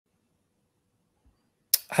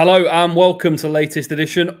Hello and welcome to the latest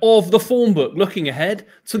edition of the Formbook, looking ahead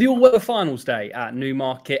to the all-weather finals day at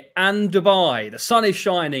Newmarket and Dubai. The sun is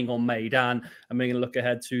shining on Meydan and we're going to look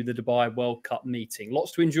ahead to the Dubai World Cup meeting.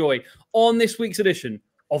 Lots to enjoy on this week's edition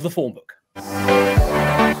of the Formbook.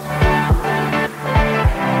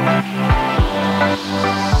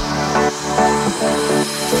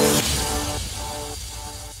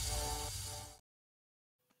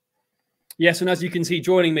 Yes, and as you can see,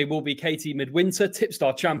 joining me will be Katie Midwinter,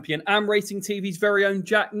 Tipstar champion, and Racing TV's very own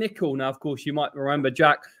Jack Nicol. Now, of course, you might remember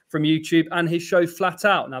Jack from YouTube and his show Flat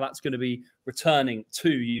Out. Now, that's going to be returning to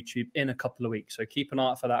YouTube in a couple of weeks. So keep an eye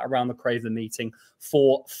out for that around the Craven meeting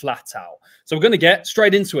for Flat Out. So we're going to get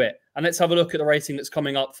straight into it. And let's have a look at the racing that's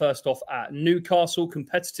coming up first off at Newcastle.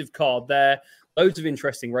 Competitive card there. Loads of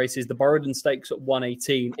interesting races. The Meydan Stakes at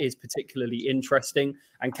 118 is particularly interesting.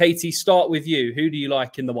 And Katie, start with you. Who do you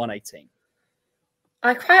like in the 118?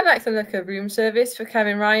 I quite like the look of Room Service for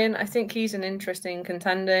Kevin Ryan. I think he's an interesting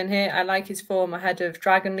contender in here. I like his form ahead of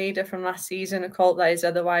Dragon Leader from last season, a colt that is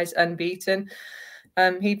otherwise unbeaten.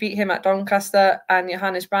 He beat him at Doncaster, and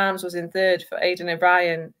Johannes Brahms was in third for Aidan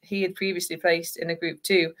O'Brien. He had previously placed in a Group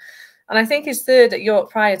 2. And I think his third at York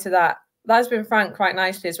prior to that, that's been franked quite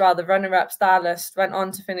nicely as well. The runner-up Starlust went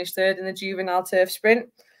on to finish third in the Juvenile Turf Sprint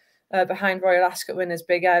behind Royal Ascot winners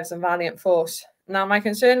Big Evs and Valiant Force. Now, my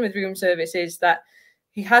concern with Room Service is that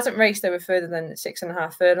he hasn't raced over further than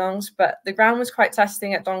 6.5 furlongs, but the ground was quite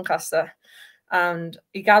testing at Doncaster and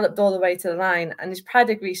he galloped all the way to the line, and his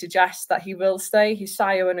pedigree suggests that he will stay. His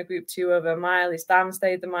sire won a Group 2 over a mile, his dam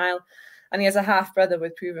stayed the mile, and he has a half-brother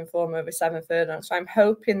with proven form over 7 furlongs. So I'm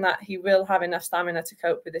hoping that he will have enough stamina to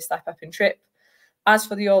cope with this step-up in trip. As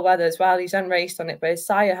for the all-weather as well, he's unraced on it, but his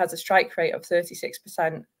sire has a strike rate of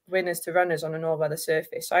 36% winners to runners on an all-weather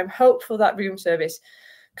surface. So I'm hopeful that Room Service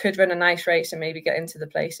could run a nice race and maybe get into the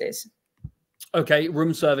places. Okay,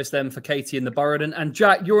 Room Service then for Katie in the Meydan. And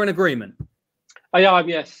Jack, you're in agreement? I am,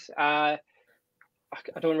 yes. I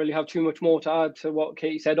don't really have too much more to add to what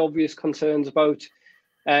Katie said. Obvious concerns about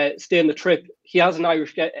staying the trip. He has an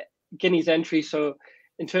Irish Guineas entry, so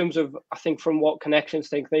in terms of, I think from what connections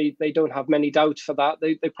think, they don't have many doubts for that.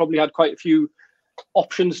 They probably had quite a few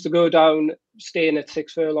options to go down, staying at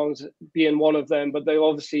 6 furlongs being one of them, but they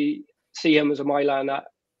obviously see him as a Milan.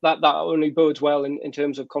 That only bodes well in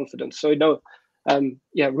terms of confidence. So no,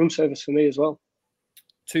 Room Service for me as well.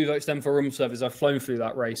 2 votes then for Room Service. I've flown through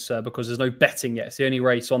that race because there's no betting yet. It's the only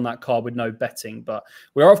race on that card with no betting. But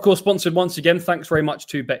we are, of course, sponsored once again. Thanks very much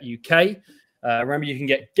to BetUK. Remember, you can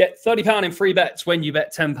get £30 in free bets when you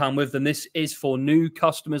bet £10 with them. This is for new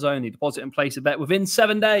customers only. Deposit and place a bet within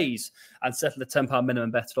 7 days and settle a £10 minimum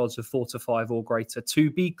bet at odds of 4 to 5 or greater to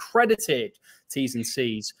be credited. T's and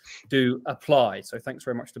C's do apply. So thanks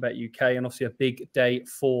very much to BetUK, and obviously a big day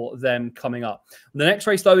for them coming up. The next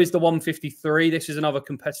race, though, is the 153. This is another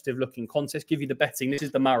competitive looking contest. Give you the betting. This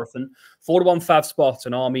is the marathon. 4 to 1 Fav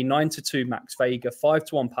Spartan Army, 9 to 2 Max Vega, 5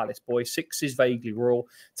 to 1 Palace Boy, 6 is Vaguely Royal,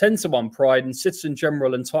 10 to 1 Pride, and Citizen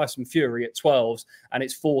General and Tyson Fury at 12s, and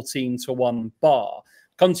it's 14 to 1 Bar.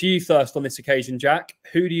 Come to you first on this occasion, Jack.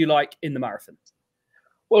 Who do you like in the marathon?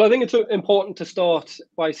 Well, I think it's important to start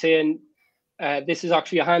by saying this is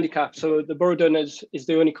actually a handicap. So the Meydan is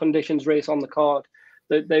the only conditions race on the card.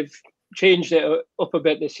 They've changed it up a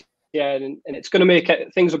bit this year, and it's going to make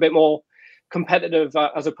things a bit more competitive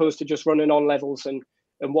as opposed to just running on levels and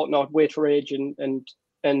whatnot, weight for age and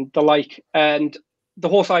the like. And the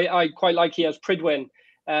horse I quite like here is Pridwin.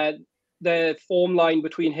 The form line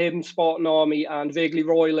between him, Spartan Army, and Vaguely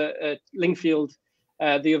Royal at Lingfield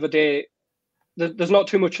the other day, there's not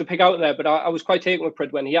too much to pick out there, but I was quite taken with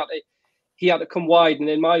Pridwin. He had to come wide, and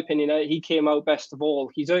in my opinion, he came out best of all.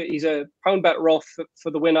 He's a pound better off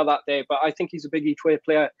for the winner that day, but I think he's a big each way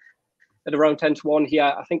player at around 10 to 1 here.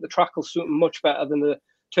 I think the track will suit him much better than the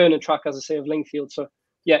turning track, as I say, of Lingfield. So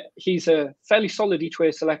yeah, he's a fairly solid each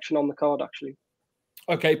way selection on the card, actually.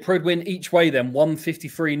 Okay, Pridwin each way then.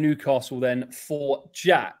 153 Newcastle then for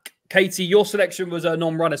Jack. Katie, your selection was a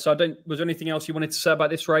non-runner, so was there anything else you wanted to say about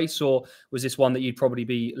this race, or was this one that you'd probably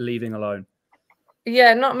be leaving alone?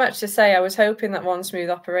 Yeah, not much to say. I was hoping that One Smooth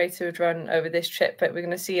Operator would run over this trip, but we're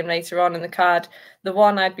going to see him later on in the card. The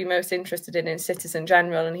one I'd be most interested in is Citizen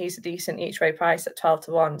General, and he's a decent each way price at 12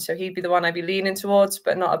 to 1. So he'd be the one I'd be leaning towards,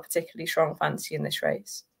 but not a particularly strong fancy in this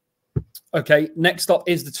race. Okay, next up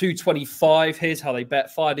is the 225. Here's how they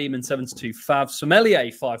bet. 5 Demon, 7 to 2 Fav. Sommelier,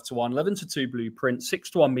 5 to 1. 11 to 2 Blueprint. 6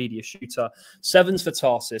 to 1 Media Shooter. 7s for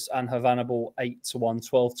Tarsus. And Havana Ball, 8 to 1.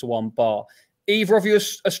 12 to 1 Bar. Either of you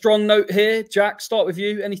a strong note here? Jack, start with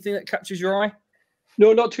you. Anything that catches your eye?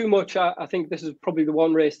 No, not too much. I think this is probably the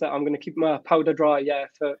one race that I'm going to keep my powder dry,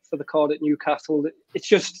 for the card at Newcastle. It's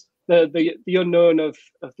just the unknown of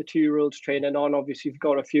the 2-year-olds training on. Obviously, you've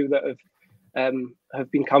got a few that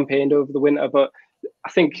have been campaigned over the winter, but I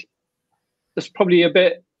think there's probably a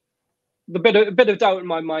bit of doubt in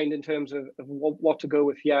my mind in terms of what to go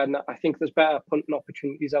with here, and I think there's better punting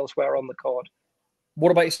opportunities elsewhere on the card.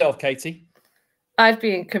 What about yourself, Katie? I'd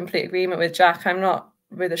be in complete agreement with Jack. I'm not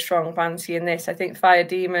with a strong fancy in this. I think Fire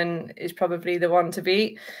Demon is probably the one to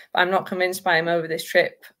beat, but I'm not convinced by him over this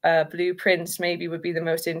trip. Blue Prince maybe would be the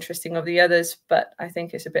most interesting of the others, but I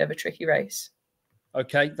think it's a bit of a tricky race.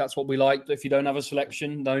 Okay, that's what we like. If you don't have a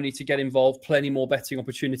selection, no need to get involved. Plenty more betting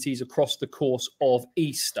opportunities across the course of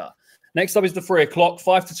Easter. Next up is the 3 o'clock.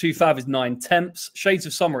 5 to 2 fav is 9 temps. Shades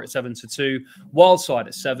of Summer at 7 to 2. Wildside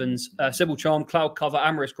at 7s. Sybil Charm, Cloud Cover,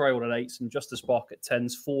 Amorous Grey all at 8s. And Just a Spark at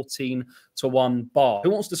 10s. 14 to 1 bar. Who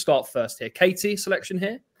wants to start first here? Katie, selection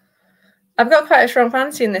here? I've got quite a strong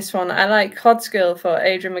fancy in this one. I like Hodskill for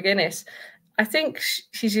Adrian McGuinness. I think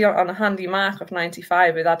she's on a handy mark of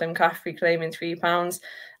 95 with Adam Caffrey claiming £3.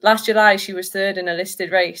 Last July, she was third in a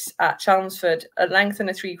listed race at Chelmsford, a length and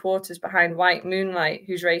 3/4 behind White Moonlight,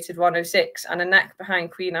 who's rated 106, and a neck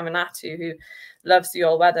behind Queen Aminatu, who loves the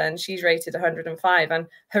all-weather, and she's rated 105. And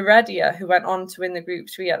Heredia, who went on to win the Group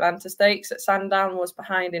 3 Atlanta Stakes at Sandown, was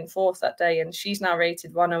behind in 4th that day, and she's now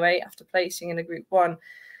rated 108 after placing in a Group 1.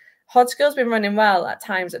 Hodskill's been running well at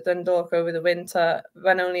times at Dundalk over the winter,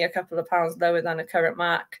 when only a couple of pounds lower than a current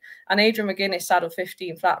mark. And Adrian McGuinness saddled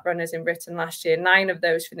 15 flat runners in Britain last year. 9 of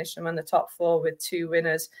those finished among the top 4 with 2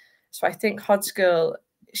 winners. So I think Hodskill,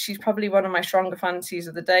 she's probably one of my stronger fancies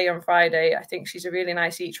of the day on Friday. I think she's a really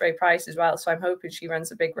nice each way price as well. So I'm hoping she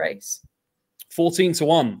runs a big race. 14 to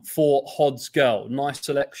 1 for Hodskill. Nice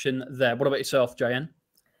selection there. What about yourself, JN?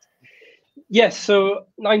 Yes, so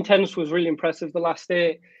 9 temps was really impressive the last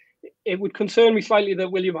day. It would concern me slightly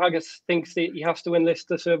that William Haggis thinks that he has to enlist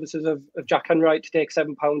the services of Jack Enright to take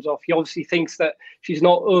 £7 off. He obviously thinks that she's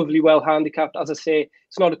not overly well handicapped. As I say,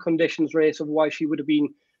 it's not a conditions race, otherwise she would have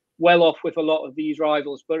been well off with a lot of these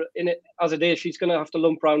rivals. But in it, as it is, she's going to have to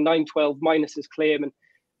lump around 9.12 minus his claim. And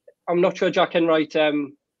I'm not sure Jack Enright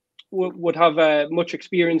would have much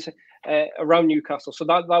experience around Newcastle. So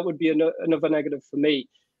that would be another negative for me.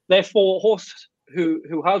 Therefore, horse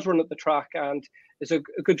who has run at the track and is a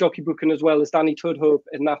good jockey booking as well as Danny Tudhope,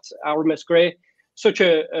 and that's Aramis Grey. Such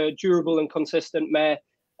a durable and consistent mare.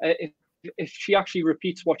 If she actually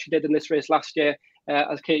repeats what she did in this race last year,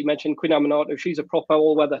 as Katie mentioned, Queen Aminatu, she's a proper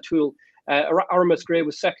all-weather tool. Aramis Grey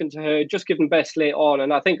was second to her, just given best late on,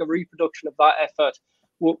 and I think a reproduction of that effort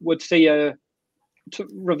would see her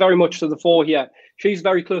very much to the fore here. She's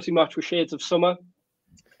very closely matched with Shades of Summer.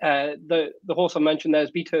 The horse I mentioned there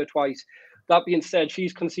has beat her twice. That being said,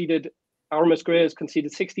 Aramis Grey has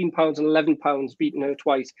conceded £16 and £11, beating her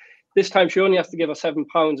twice. This time she only has to give her £7,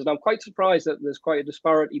 and I'm quite surprised that there's quite a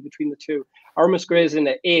disparity between the two. Aramis Grey is in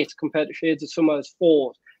at 8 compared to Shades of Summer as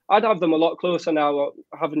 4. I'd have them a lot closer now,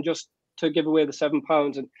 having just to give away the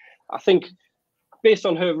 £7. And I think based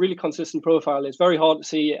on her really consistent profile, it's very hard to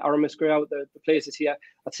see Aramis Grey out the places here.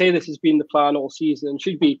 I'd say this has been the plan all season, and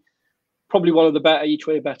she'd be probably one of the better each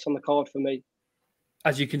way bets on the card for me.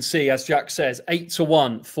 As you can see, as Jack says, 8 to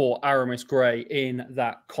 1 for Aramis Grey in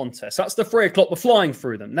that contest. That's the 3 o'clock. We're flying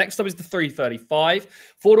through them. Next up is the 3:35.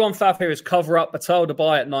 4 to 1 fav here is Cover Up. Batal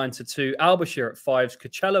Dubai at 9 to 2. Albashir at 5s.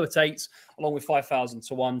 Coachella at 8s, along with 5,000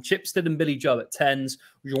 to 1. Chipstead and Billy Joe at 10s.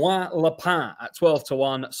 Juan Lapin at 12 to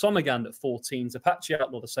 1. Sommergand at 14s. Apache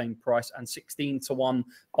Outlaw the same price, and 16 to 1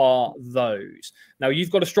 are those. Now, you've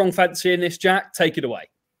got a strong fancy in this, Jack. Take it away.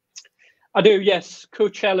 I do, yes.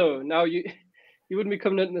 Coachella. Now, you wouldn't be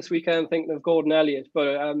coming in this weekend thinking of Gordon Elliott,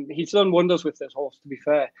 but he's done wonders with this horse, to be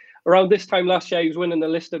fair. Around this time last year, he was winning the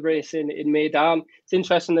listed race in Meydan. It's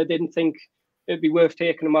interesting they didn't think it'd be worth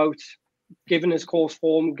taking him out, given his course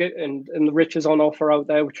form and the riches on offer out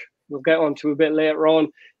there, which we'll get onto a bit later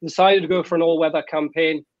on. He decided to go for an all-weather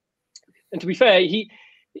campaign. And to be fair,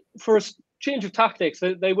 for a change of tactics,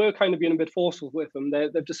 they were kind of being a bit forceful with him.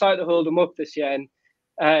 They've decided to hold him up this year, and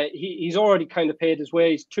he's already kind of paid his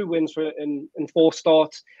way. He's 2 wins in 4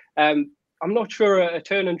 starts. I'm not sure a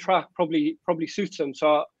turn and track probably suits him.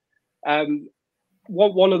 So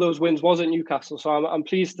one of those wins was at Newcastle. So I'm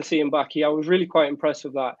pleased to see him back here. I was really quite impressed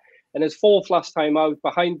with that. And his 4th last time out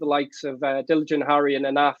behind the likes of Diligent Harry and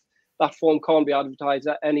Anaf, that form can't be advertised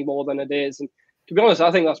any more than it is. And to be honest,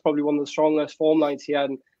 I think that's probably one of the strongest form lines here.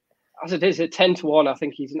 And as it is at 10 to 1, I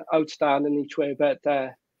think he's an outstanding each way bet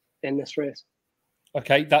in this race.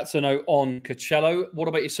 Okay, that's a note on Coachella. What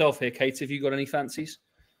about yourself here, Kate? Have you got any fancies?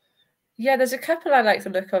 Yeah, there's a couple I like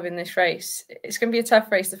the look of in this race. It's going to be a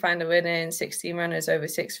tough race to find a winner in 16 runners over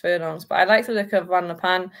 6 furlongs, but I like the look of Van Le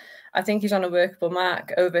Pan. I think he's on a workable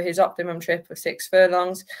mark over his optimum trip of 6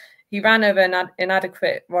 furlongs. He ran over an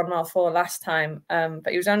inadequate 1 mile 4 last time,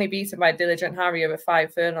 but he was only beaten by Diligent Harry over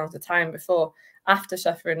 5 furlongs the time before, after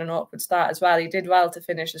suffering an awkward start as well. He did well to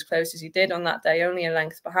finish as close as he did on that day, only a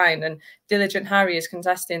length behind. And Diligent Harry is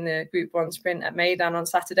contesting the Group 1 sprint at Meydan on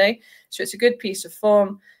Saturday. So it's a good piece of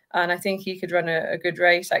form. And I think he could run a good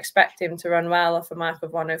race. I expect him to run well off a mark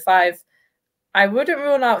of 105. I wouldn't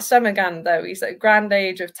rule out Summergan, though. He's at a grand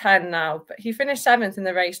age of 10 now, but he finished 7th in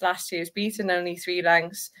the race last year. He's beaten only 3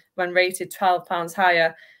 lengths when rated £12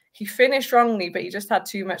 higher. He finished wrongly, but he just had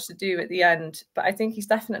too much to do at the end. But I think he's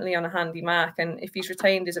definitely on a handy mark. And if he's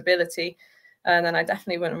retained his ability, then I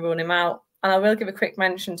definitely wouldn't rule him out. And I will give a quick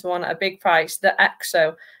mention to one at a big price, the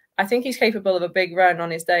EXO. I think he's capable of a big run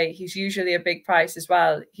on his day. He's usually a big price as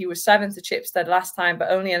well. He was 7th at Chipstead last time,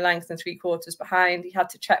 but only a length and 3/4 behind. He had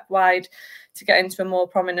to check wide to get into a more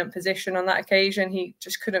prominent position on that occasion. He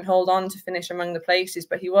just couldn't hold on to finish among the places,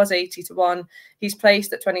 but he was 80 to 1. He's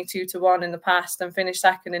placed at 22 to 1 in the past and finished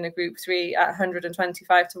 2nd in a Group 3 at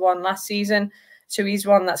 125 to 1 last season. So he's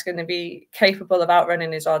one that's going to be capable of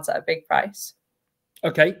outrunning his odds at a big price.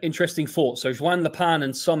 Okay, interesting thought. So Juan Le Pan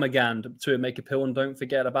and Summergan to make a pill, and don't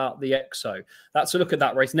forget about the EXO. That's a look at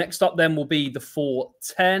that race. Next up then will be the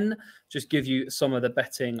 4:10. Just give you some of the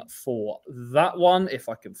betting for that one, if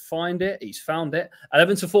I can find it. He's found it.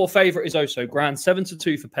 11 to 4 favourite is also Grand. 7 to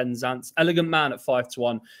 2 for Penzance. Elegant Man at 5 to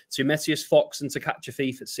 1. To Messias Fox and To Catch a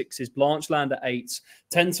Thief at 6s. Blancheland at 8.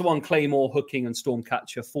 10 to 1 Claymore, Hooking and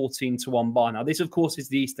Stormcatcher. 14 to 1 Bar. Now, this, of course, is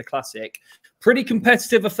the Easter Classic. Pretty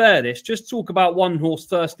competitive affair, this. Just talk about one horse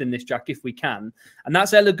first in this, Jack, if we can. And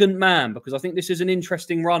that's Elegant Man, because I think this is an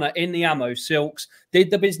interesting runner in the Ammo Silks.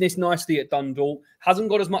 Did the business nicely at Dundalk. Hasn't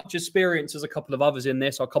got as much experience as a couple of others in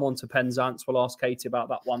this. I'll come on to Penzance. We'll ask Katie about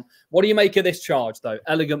that one. What do you make of this charge, though?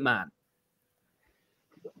 Elegant Man.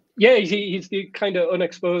 Yeah, he's the kind of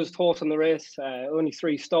unexposed horse in the race. Only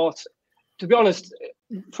 3 starts. To be honest,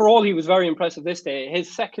 for all he was very impressive this day,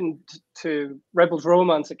 his second to Rebels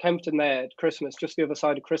Romance at Kempton there at Christmas, just the other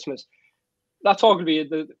side of Christmas, that's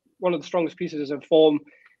arguably one of the strongest pieces of form,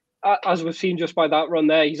 as we've seen just by that run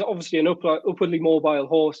there. He's obviously an upwardly mobile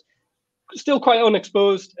horse, still quite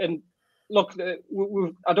unexposed. And look,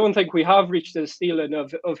 I don't think we have reached the ceiling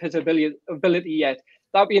of his ability yet.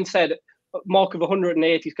 That being said, mark of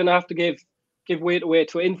 108, he's going to have to give weight away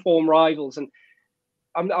to informed rivals, and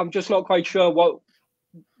I'm just not quite sure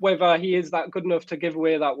whether he is that good enough to give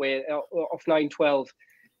away that weight of 9.12.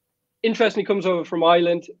 Interestingly, comes over from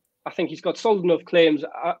Ireland. I think he's got solid enough claims.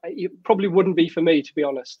 It probably wouldn't be for me, to be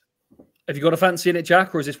honest. Have you got a fancy in it,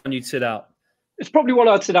 Jack, or is this one you'd sit out? It's probably one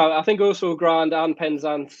I'd sit out. I think also Grand and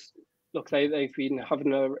Penzance, look, they've been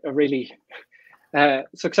having a really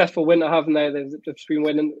successful winter, haven't they? They've just been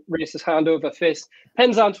winning races hand over fist.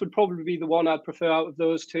 Penzance would probably be the one I'd prefer out of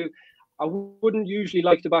those two. I wouldn't usually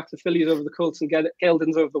like to back the fillies over the colts and get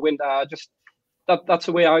Geldings over the winter. That's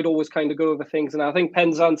the way I'd always kind of go over things. And I think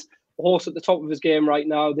Penzance, a horse at the top of his game right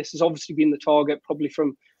now. This has obviously been the target probably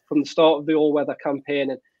from the start of the all-weather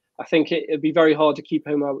campaign. And I think it'd be very hard to keep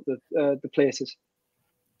him out of the places.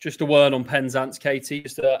 Just a word on Penzance, Katie.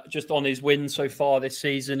 Just on his win so far this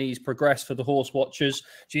season, he's progressed for the horse watchers.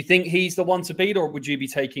 Do you think he's the one to beat, or would you be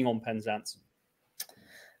taking on Penzance?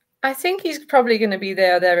 I think he's probably going to be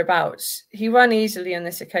there or thereabouts. He won easily on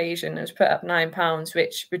this occasion and was put up £9,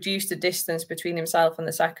 which reduced the distance between himself and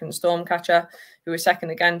the second Stormcatcher, who was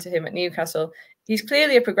second again to him at Newcastle. He's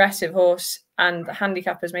clearly a progressive horse, and the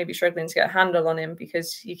handicappers may be struggling to get a handle on him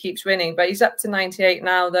because he keeps winning. But he's up to 98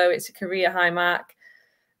 now, though. It's a career high mark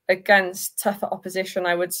against tougher opposition,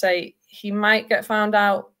 I would say. He might get found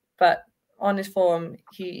out, but on his form,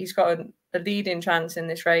 he's got a leading chance in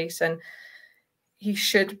this race, and he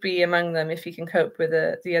should be among them if he can cope with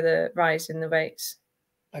the other rise in the weights.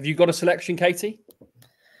 Have you got a selection, Katie?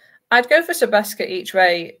 I'd go for Sebastian each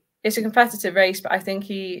way. It's a competitive race, but I think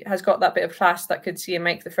he has got that bit of class that could see him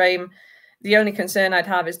make the frame. The only concern I'd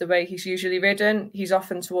have is the way he's usually ridden. He's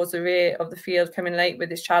often towards the rear of the field, coming late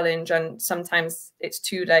with his challenge, and sometimes it's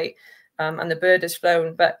too late and the bird has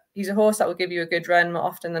flown. But he's a horse that will give you a good run more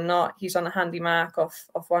often than not. He's on a handy mark off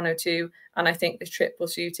 102, and I think this trip will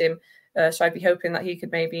suit him. So I'd be hoping that he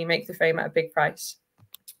could maybe make the frame at a big price.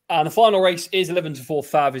 And the final race is 11-4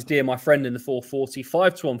 Fav is Dear My Friend in the 440.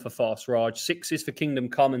 5-1 for Fast Raj. 6s for Kingdom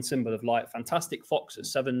Come and Symbol of Light. Fantastic Fox at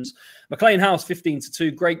 7s. McLean House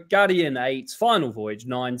 15-2. Great Guardian 8s. Final Voyage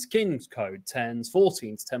 9s. King's Code 10s.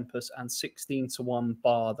 14s Tempest and 16-1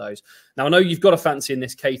 bar those. Now I know you've got a fancy in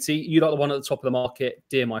this, Katie. You like the one at the top of the market,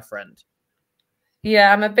 Dear My Friend.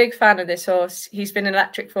 Yeah, I'm a big fan of this horse. He's been in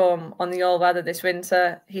electric form on the all-weather this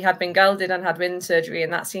winter. He had been gelded and had wind surgery,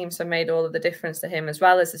 and that seems to have made all of the difference to him, as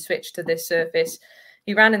well as the switch to this surface.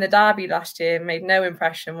 He ran in the Derby last year, made no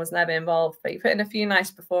impression, was never involved, but he put in a few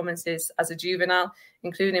nice performances as a juvenile,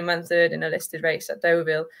 including one third in a listed race at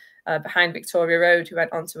Deauville, behind Victoria Road, who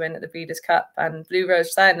went on to win at the Breeders' Cup, and Blue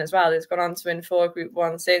Rose Sen as well, who's gone on to win 4 Group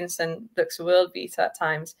 1 since and looks a world beater at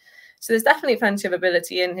times. So there's definitely plenty of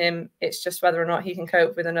ability in him. It's just whether or not he can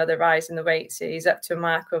cope with another rise in the weights. He's up to a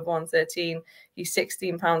mark of 113. He's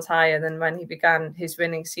 16 pounds higher than when he began his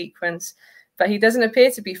winning sequence. But he doesn't appear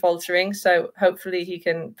to be faltering, so hopefully he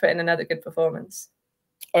can put in another good performance.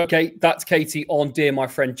 Okay, that's Katie on Dear My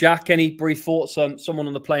Friend. Jack, any brief thoughts? Someone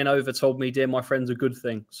on the plane over told me Dear My Friend's a good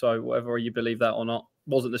thing. So whether you believe that or not,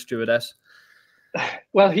 wasn't the stewardess.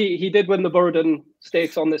 Well, he did win the Burden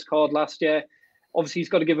Stakes on this card last year. Obviously, he's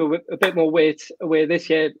got to give a bit more weight away this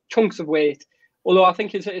year, chunks of weight. Although I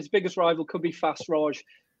think his biggest rival could be Fast Raj.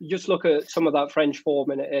 You just look at some of that French form,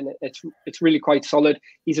 and it's really quite solid.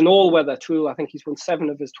 He's an all-weather tool. I think he's won 7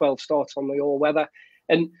 of his 12 starts on the all-weather.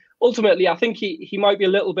 And ultimately, I think he might be a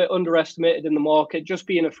little bit underestimated in the market, just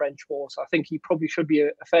being a French horse. I think he probably should be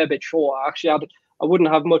a fair bit short. Actually, I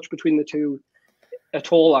wouldn't have much between the two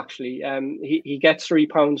at all, actually. He gets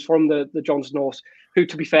 £3 from the Johnson horse, who,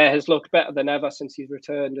 to be fair, has looked better than ever since he's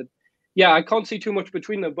returned. And yeah, I can't see too much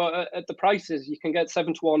between them, but at the prices, you can get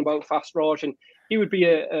 7-1 about Fast Raj, and he would be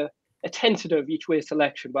a tentative each way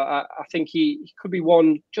selection, but I think he could be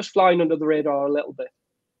one just flying under the radar a little bit.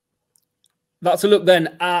 That's a look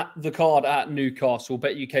then at the card at Newcastle.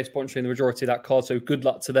 BetUK sponsoring the majority of that card, so good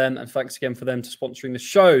luck to them, and thanks again for them to sponsoring the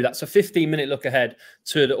show. That's a 15-minute look ahead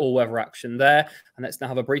to the all-weather action there, and let's now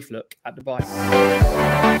have a brief look at Dubai.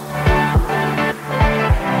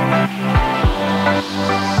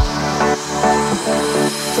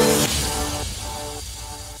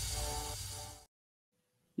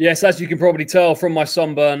 Yes, as you can probably tell from my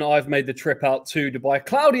sunburn, I've made the trip out to Dubai.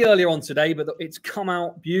 Cloudy earlier on today, but it's come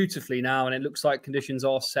out beautifully now, and it looks like conditions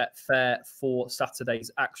are set fair for Saturday's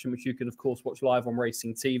action, which you can, of course, watch live on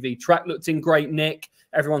Racing TV. Track looked in great nick.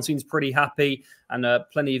 Everyone seems pretty happy, and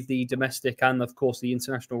plenty of the domestic and, of course, the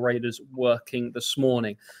international raiders working this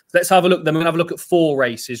morning. So let's have a look. Then we're going to have a look at 4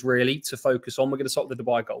 races, really, to focus on. We're going to start with the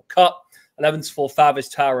Dubai Gold Cup. 11-4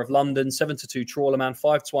 Favis Tower of London, 7-2 Trawlerman,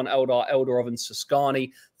 5-1 Eldar of Saskani,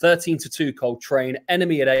 13-2 Coltrane,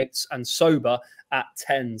 Enemy at 8s, and Sober at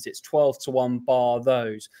 10s. It's 12-1 bar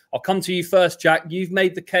those. I'll come to you first, Jack. You've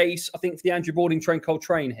made the case, I think, for the Andrew Boarding Train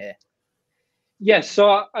Coltrane here. Yes,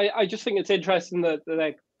 so I just think it's interesting that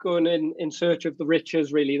they're going in search of the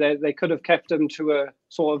riches, really. They could have kept them to a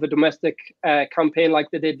sort of a domestic campaign like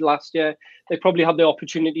they did last year. They probably had the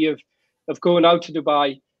opportunity of going out to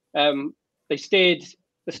Dubai. They stayed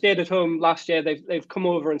at home last year. They've come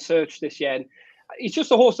over and searched this year. And he's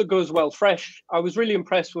just a horse that goes well fresh. I was really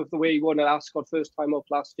impressed with the way he won at Ascot first time up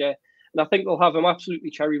last year. And I think they'll have him absolutely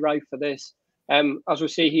cherry ripe for this. As we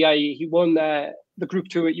say, he won the Group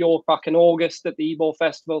 2 at York back in August at the Ebo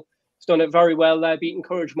Festival. He's done it very well there, beating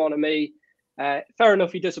Courage Mon Ami. Fair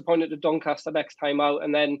enough, he disappointed at Doncaster next time out.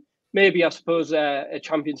 And then maybe, I suppose, at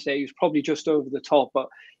Champions Day, he was probably just over the top. But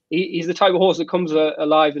he's the type of horse that comes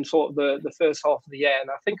alive in sort of the first half of the year. And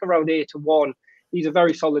I think around 8-1, he's a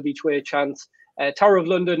very solid each way chance. Tower of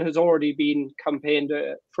London has already been campaigned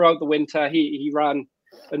throughout the winter. He ran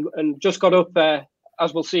and just got up,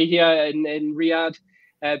 as we'll see here in Riyadh,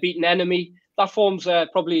 beaten Enemy. That form's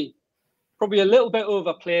probably a little bit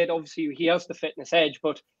overplayed. Obviously, he has the fitness edge,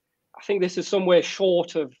 but I think this is somewhere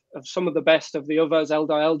short of some of the best of the others.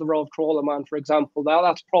 Eldarov, Trawlerman, for example. Now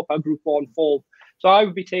that's proper Group 1 form. So I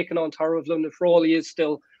would be taking on Tower of London for all he is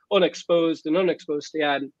still unexposed to the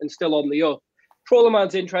end and still on the up.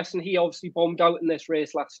 Trawlerman's interesting. He obviously bombed out in this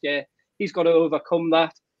race last year. He's got to overcome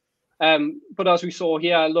that. But as we saw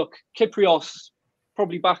here, look, Kyprios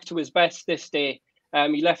probably back to his best this day.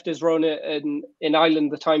 He left his run in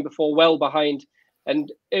Ireland the time before well behind.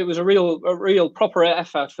 And it was a real proper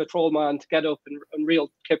effort for Trawlerman to get up and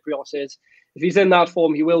real Kyprios is. If he's in that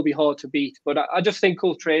form, he will be hard to beat. But I just think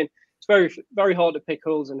Coltrane, it's very, very hard to pick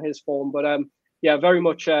holes in his form. But yeah, very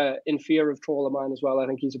much in fear of Trawlerman as well. I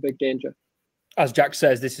think he's a big danger. As Jack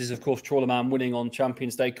says, this is, of course, Trawlerman winning on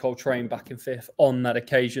Champions Day. Coltrane back in 5th on that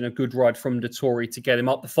occasion. A good ride from Dettori to get him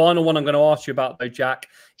up. The final one I'm going to ask you about, though, Jack,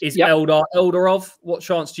 is Eldar Eldarov. What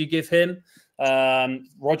chance do you give him?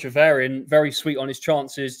 Roger Varian, very sweet on his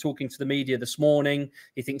chances, talking to the media this morning.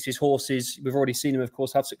 He thinks his horses, we've already seen him, of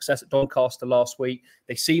course, have success at Doncaster last week.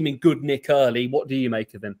 They seem in good nick early. What do you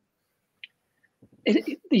make of him?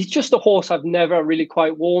 He's just a horse I've never really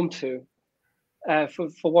quite warmed to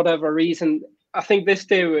for whatever reason. I think this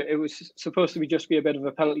day it was supposed to be just be a bit of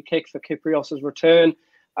a penalty kick for Kyprios's return.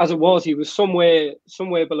 As it was, he was somewhere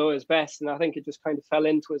below his best, and I think it just kind of fell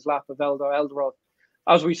into his lap of Eldar Eldarov.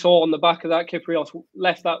 As we saw on the back of that, Kyprios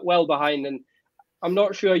left that well behind, and I'm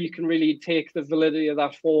not sure you can really take the validity of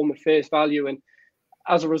that form at face value. And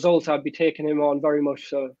as a result, I'd be taking him on very much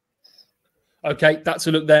so. Okay, that's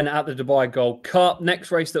a look then at the Dubai Gold Cup.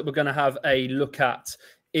 Next race that we're going to have a look at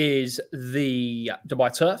is the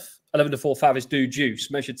Dubai Turf. 11-4 Favis Do Juice,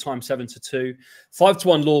 measured time 7-2.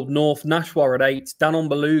 5-1 Lord North, Nashwa at 8, Danon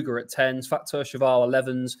Beluga at 10s, Facteur Cheval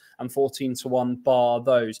 11s, and 14-1 bar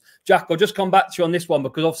those. Jack, I'll just come back to you on this one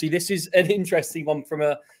because obviously this is an interesting one from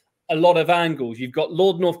a lot of angles. You've got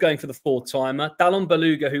Lord North going for the 4-timer, Danon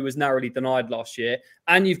Beluga, who was narrowly denied last year,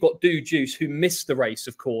 and you've got Do Juice, who missed the race,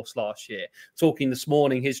 of course, last year. Talking this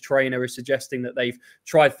morning, his trainer is suggesting that they've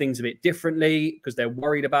tried things a bit differently because they're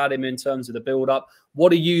worried about him in terms of the build-up.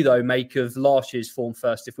 What do you, though, make of last year's form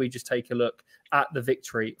first, if we just take a look at the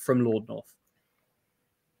victory from Lord North?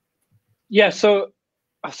 Yeah, so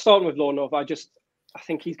I start with Lord North. I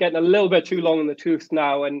think he's getting a little bit too long in the tooth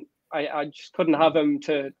now, and I just couldn't have him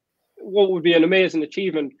to what would be an amazing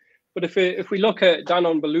achievement. But if we look at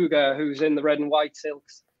Danon Beluga, who's in the red and white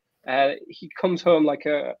silks, he comes home like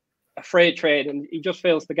a freight train, and he just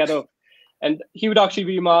fails to get up. And he would actually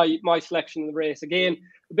be my selection in the race. Again,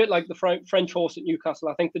 a bit like the French horse at Newcastle.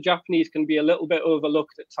 I think the Japanese can be a little bit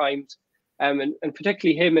overlooked at times, and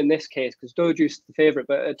particularly him in this case, because Dojuice is the favourite.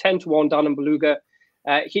 But a 10-1 Danon Beluga,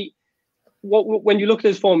 when you look at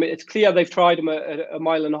his form, it's clear they've tried him a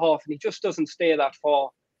mile and a half, and he just doesn't stay that far.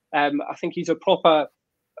 I think he's a proper,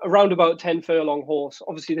 around about 10 furlong horse.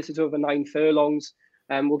 Obviously, this is over 9 furlongs.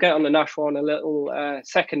 We'll get on the Nashwa in a little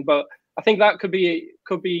second, but I think that could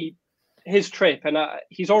be his trip, and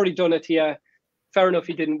he's already done it here. Fair enough,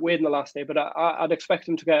 he didn't win the last day, but I'd expect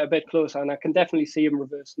him to get a bit closer, and I can definitely see him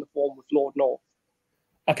reversing the form with Lord North.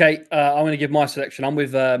 Okay, I'm going to give my selection. I'm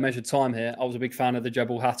with Measured Time here. I was a big fan of the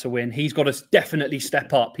Jebel Hatter win. He's got to definitely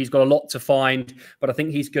step up. He's got a lot to find, but I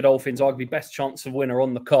think he's Godolphin's arguably best chance of winner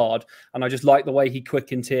on the card. And I just like the way he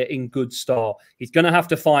quickened here in good style. He's going to have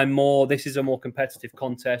to find more. This is a more competitive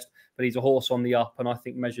contest, but he's a horse on the up, and I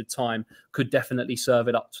think Measured Time could definitely serve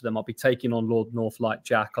it up to them. I'll be taking on Lord North like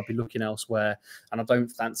Jack. I'll be looking elsewhere, and I don't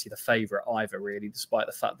fancy the favourite either, really, despite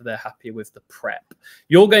the fact that they're happier with the prep.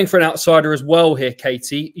 You're going for an outsider as well here,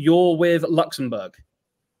 Katie. You're with Luxembourg.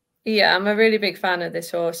 Yeah, I'm a really big fan of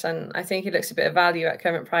this horse, and I think he looks a bit of value at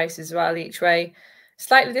current prices as well each way.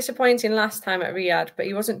 Slightly disappointing last time at Riyadh, but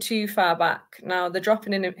he wasn't too far back. Now, they're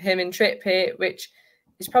dropping him in trip here, which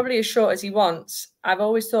is probably as short as he wants. I've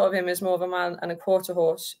always thought of him as more of a 1.25 mile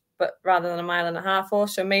horse, but rather than a 1.5 mile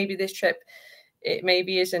horse. So maybe this trip, it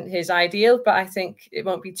maybe isn't his ideal, but I think it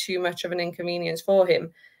won't be too much of an inconvenience for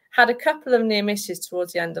him. Had a couple of near misses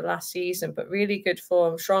towards the end of last season, but really good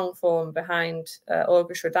form, strong form behind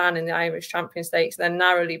August Rodin in the Irish Champion Stakes, then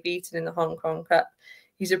narrowly beaten in the Hong Kong Cup.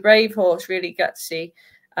 He's a brave horse, really gutsy,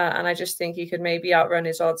 and I just think he could maybe outrun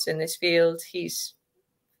his odds in this field. He's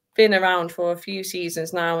been around for a few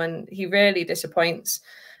seasons now, and he rarely disappoints,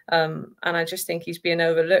 and I just think he's being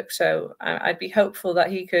overlooked. So I'd be hopeful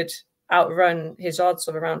that he could outrun his odds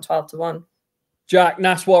of around 12-1. Jack,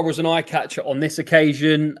 Nashwa was an eye catcher on this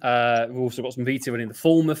occasion. We've also got some Vita winning the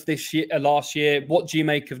Falmouth last year. What do you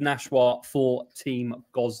make of Nashwa for Team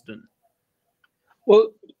Gosden? Well,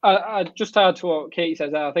 I just add to what Katie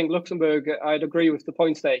says. I think Luxembourg, I'd agree with the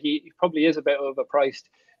points there. He probably is a bit overpriced.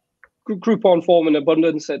 Group on form and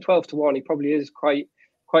abundance at 12-1. He probably is quite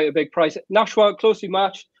a big price. Nashwa closely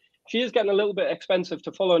matched. She is getting a little bit expensive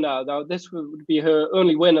to follow now. Though this would be her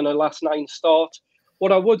only win in her last 9 starts.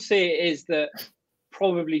 What I would say is that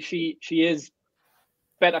probably she is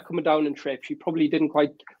better coming down in trip. She probably didn't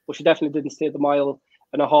she definitely didn't stay the 1.5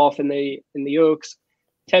 miles in the Oaks.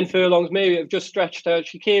 10 furlongs maybe have just stretched her.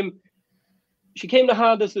 She came to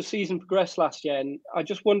hard as the season progressed last year, and I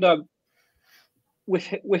just wonder,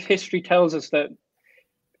 with history tells us that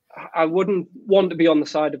I wouldn't want to be on the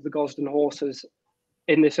side of the Gosden horses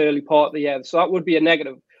in this early part of the year. So that would be a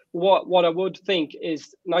negative. What I would think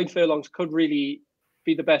is 9 furlongs could really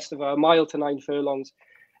be the best of her, 1 mile to 9 furlongs.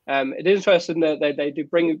 It is interesting that they do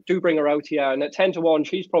bring her out here, and at 10-1,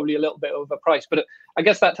 she's probably a little bit overpriced. But I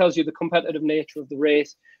guess that tells you the competitive nature of the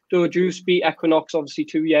race. Doe Juice beat Equinox obviously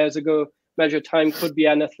 2 years ago. Measured time could be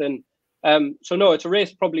anything. So no, it's a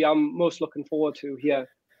race probably I'm most looking forward to here.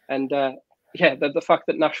 And the fact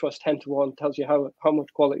that Nash was 10-1 tells you how much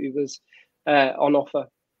quality was on offer.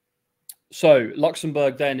 So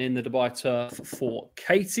Luxembourg then in the Dubai Turf for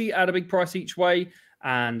Katie at a big price each way.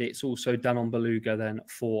 And it's also Danon Beluga then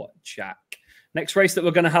for Jack. Next race that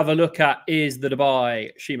we're going to have a look at is the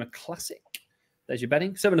Dubai Shima Classic. There's your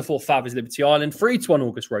betting. 7-4 Fav is Liberty Island. 3-1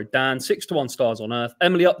 August Road Dan. 6-1 Stars on Earth.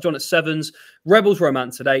 Emily Upjohn at 7s. Rebels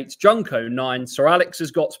Romance at 8s. Junko 9. Sir Alex has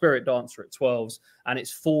got Spirit Dancer at 12s. And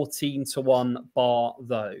it's 14-1 bar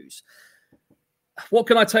those. What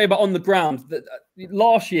can I tell you about on the ground?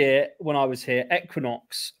 Last year when I was here,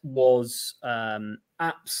 Equinox was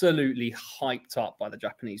absolutely hyped up by the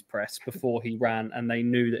Japanese press before he ran, and they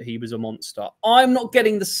knew that he was a monster. I'm not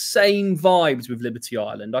getting the same vibes with Liberty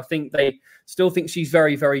Island. I think they still think she's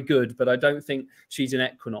very, very good, but I don't think she's an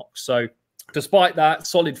Equinox. So despite that,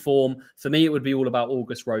 solid form. For me, it would be all about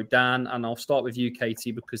August Road Dan, and I'll start with you,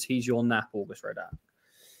 Katie, because he's your nap, August Road Dan.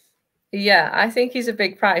 Yeah, I think he's a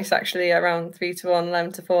big price, actually, around 3-1,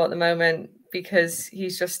 11-4 at the moment, because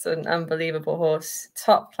he's just an unbelievable horse,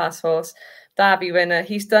 top class horse, Derby winner.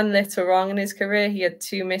 He's done little wrong in his career. He had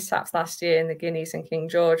 2 mishaps last year in the Guineas and King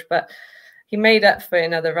George, but he made up for it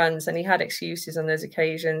in other runs, and he had excuses on those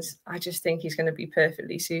occasions. I just think he's going to be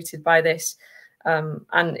perfectly suited by this.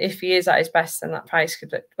 And if he is at his best, then that price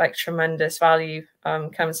could look like tremendous value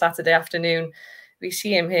come Saturday afternoon. We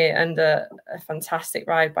see him here under a fantastic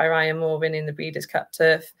ride by Ryan Moore winning the Breeders' Cup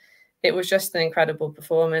Turf. It was just an incredible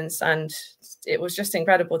performance, and it was just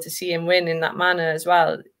incredible to see him win in that manner as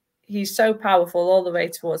well. He's so powerful all the way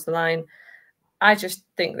towards the line. I just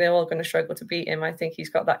think they're all going to struggle to beat him. I think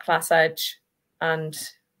he's got that class edge, and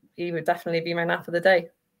he would definitely be my nap of the day.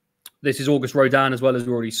 This is August Rodin, as well as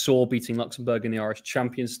we already saw, beating Luxembourg in the Irish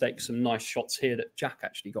Champions Stakes. Some nice shots here that Jack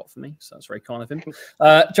actually got for me, so that's very kind of him.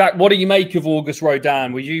 Jack, what do you make of August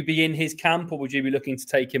Rodin? Would you be in his camp, or would you be looking to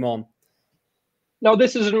take him on? No,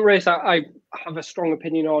 this isn't a race I have a strong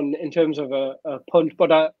opinion on in terms of a punt,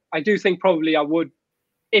 but I do think probably I would,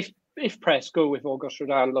 if pressed, go with August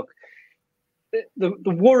Rodin. Look, the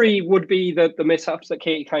worry would be that the mishaps that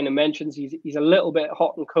Katie kind of mentions. He's a little bit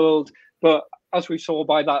hot and cold, but as we saw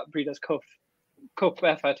by that Breeders' Cup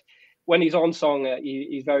effort, when he's on song,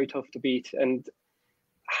 he's very tough to beat. And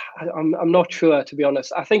I'm not sure, to be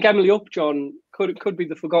honest. I think Emily Upjohn could be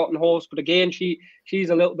the forgotten horse, but again, she's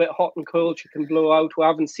a little bit hot and cold. She can blow out. We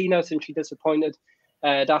haven't seen her since she disappointed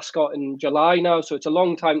at Ascot in July now, so it's a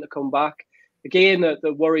long time to come back. Again,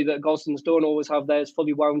 the worry that Goslings don't always have theirs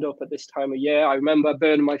fully wound up at this time of year. I remember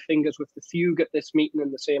burning my fingers with the Fugue at this meeting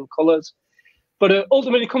in the same colours. But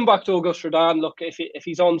ultimately, come back to August Rodin. Look, if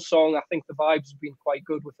he's on song, I think the vibes have been quite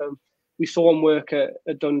good with him. We saw him work at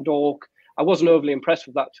Dundalk. I wasn't overly impressed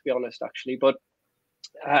with that, to be honest, actually. But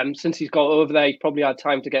since he's got over there, he's probably had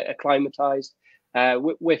time to get acclimatised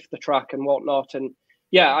with the track and whatnot. And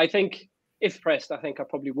yeah, I think if pressed, I think I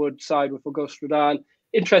probably would side with August Rodin.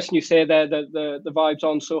 Interesting you say there that the vibes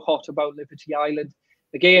aren't so hot about Liberty Island.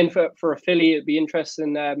 Again, for a filly, it'd be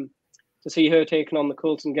interesting to see her taking on the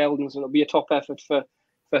Colts and Geldings, and it'll be a top effort for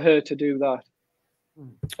her to do that.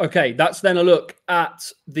 Okay, that's then a look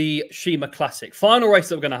at the Shima Classic. Final race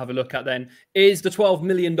that we're going to have a look at then is the $12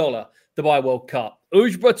 million Dubai World Cup.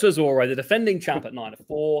 Ujba Tazore, the defending champ at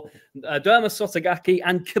 9-4, Derma Sotagaki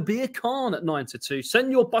and Kabir Khan at 9-2.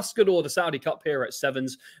 Senor Buscador, the Saudi Cup here at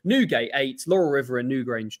 7s, Newgate 8, Laurel River and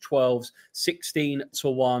Newgrange 12s,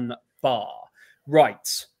 16-1 bar.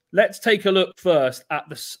 Right, let's take a look first at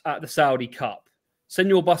the Saudi Cup.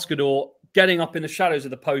 Senor Buscador getting up in the shadows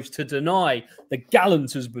of the post to deny the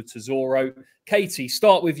gallant Ujba Tazore. Katie,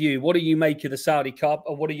 start with you. What do you make of the Saudi Cup,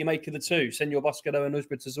 or what do you make of the two, Senor Buscador and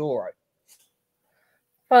Ujba Tazore?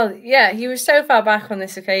 Well, yeah, he was so far back on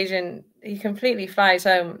this occasion. He completely flies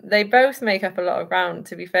home. They both make up a lot of ground,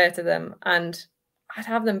 to be fair to them. And I'd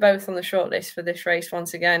have them both on the shortlist for this race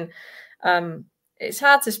once again. It's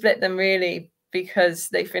hard to split them, really, because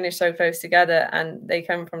they finish so close together and they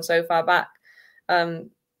come from so far back.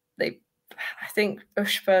 I think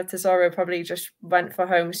Ujba Tazore probably just went for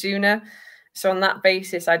home sooner. So on that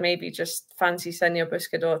basis, I'd maybe just fancy Senor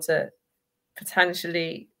Buscador to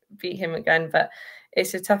potentially beat him again. But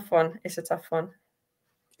it's a tough one. It's a tough one.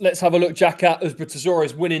 Let's have a look, Jack, at Ujba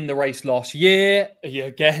Tazore's winning the race last year. He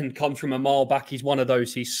again comes from a mile back. He's one of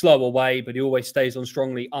those. He's slow away, but he always stays on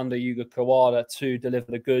strongly under Yuga Kawada to deliver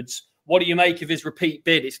the goods. What do you make of his repeat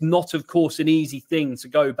bid? It's not, of course, an easy thing to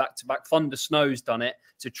go back-to-back. Thunder Snow's done it.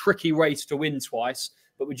 It's a tricky race to win twice.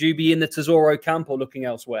 But would you be in the Tesoro camp or looking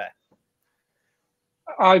elsewhere?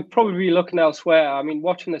 I'd probably be looking elsewhere. I mean,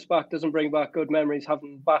 watching this back doesn't bring back good memories,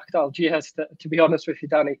 having backed Algiers, to be honest with you,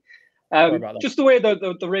 Danny. Just the way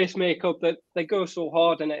the race makeup, that they go so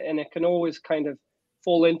hard, and it can always kind of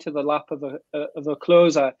fall into the lap of a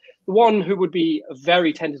closer. The one who would be a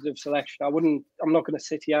very tentative selection. I'm not going to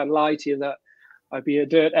sit here and lie to you that I'd be a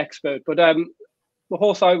dirt expert, but the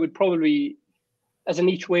horse I would probably, as an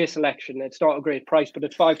each way selection, it's not a great price, but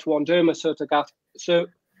at 5-1, Derma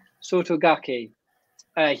Sotogake.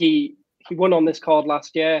 He won on this card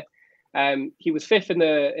last year. He was fifth in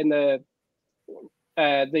the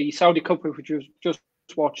Saudi Cup, which was just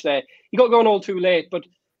watched there. He got going all too late, but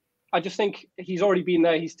I just think he's already been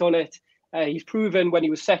there. He's done it. He's proven when he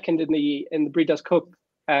was second in the Breeders' Cup.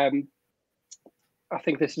 I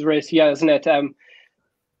think this is race here, isn't it?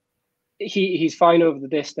 He's fine over the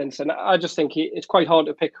distance, and I just think it's quite hard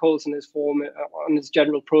to pick holes in his form on his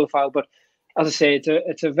general profile. But as I say,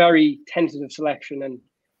 it's a very tentative selection, and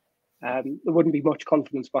there wouldn't be much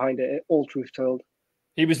confidence behind it, all truth told.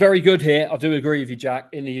 He was very good here. I do agree with you, Jack,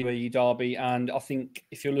 in the UAE Derby. And I think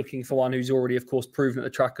if you're looking for one who's already, of course, proven at the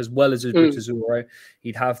track as well as Tesoro,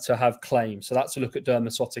 he'd have to have claim. So that's a look at Derma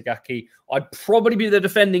Sotogake. I'd probably be the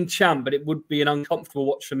defending champ, but it would be an uncomfortable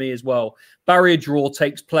watch for me as well. Barrier draw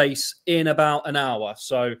takes place in about an hour.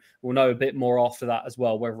 So we'll know a bit more after that as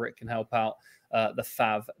well, whether it can help out the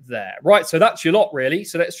fav there. Right, so that's your lot, really.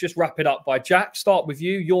 So let's just wrap it up by Jack. Start with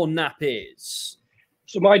you. Your nap is...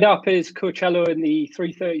 So my nap is Coachello in the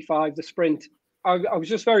 3:35, the sprint. I was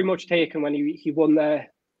just very much taken when he won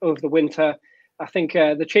there over the winter. I think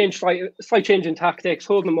the slight change in tactics,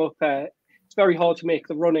 holding him up, it's very hard to make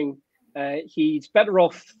the running. He's better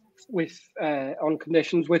off with on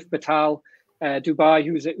conditions with Batal, Dubai,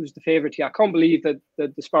 who's the favourite here. I can't believe that the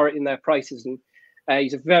disparity in their prices, and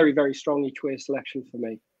he's a very, very strong each-way selection for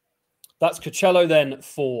me. That's Coachello then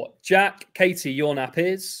for Jack. Katie, your nap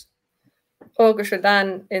is... August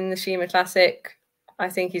Rodan in the Shima Classic. I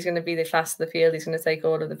think he's going to be the class of the field. He's going to take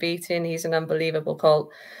all of the beating. He's an unbelievable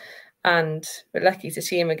colt. And we're lucky to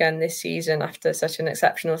see him again this season after such an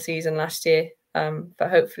exceptional season last year. But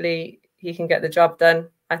hopefully he can get the job done.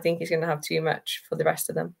 I think he's going to have too much for the rest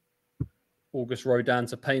of them. August Rodan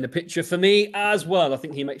to paint a picture for me as well. I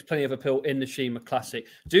think he makes plenty of appeal in the Shima Classic.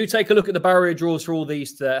 Do take a look at the barrier draws for all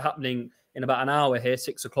these happening in about an hour here,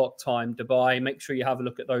 6 o'clock time, Dubai. Make sure you have a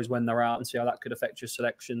look at those when they're out and see how that could affect your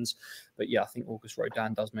selections. But yeah, I think August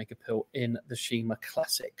Rodan does make appeal in the Shima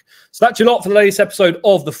Classic. So that's your lot for the latest episode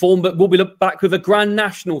of The Formbook. We'll be back with a Grand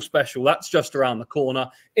National special. That's just around the corner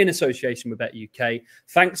in association with BetUK.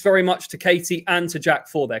 Thanks very much to Katie and to Jack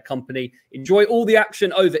for their company. Enjoy all the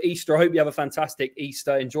action over Easter. I hope you have a fantastic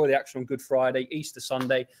Easter. Enjoy the action on Good Friday, Easter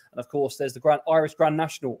Sunday. And of course, there's the Irish Grand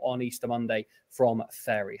National on Easter Monday from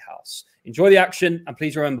Fairy House. Enjoy the action, and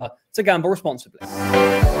please remember to gamble responsibly.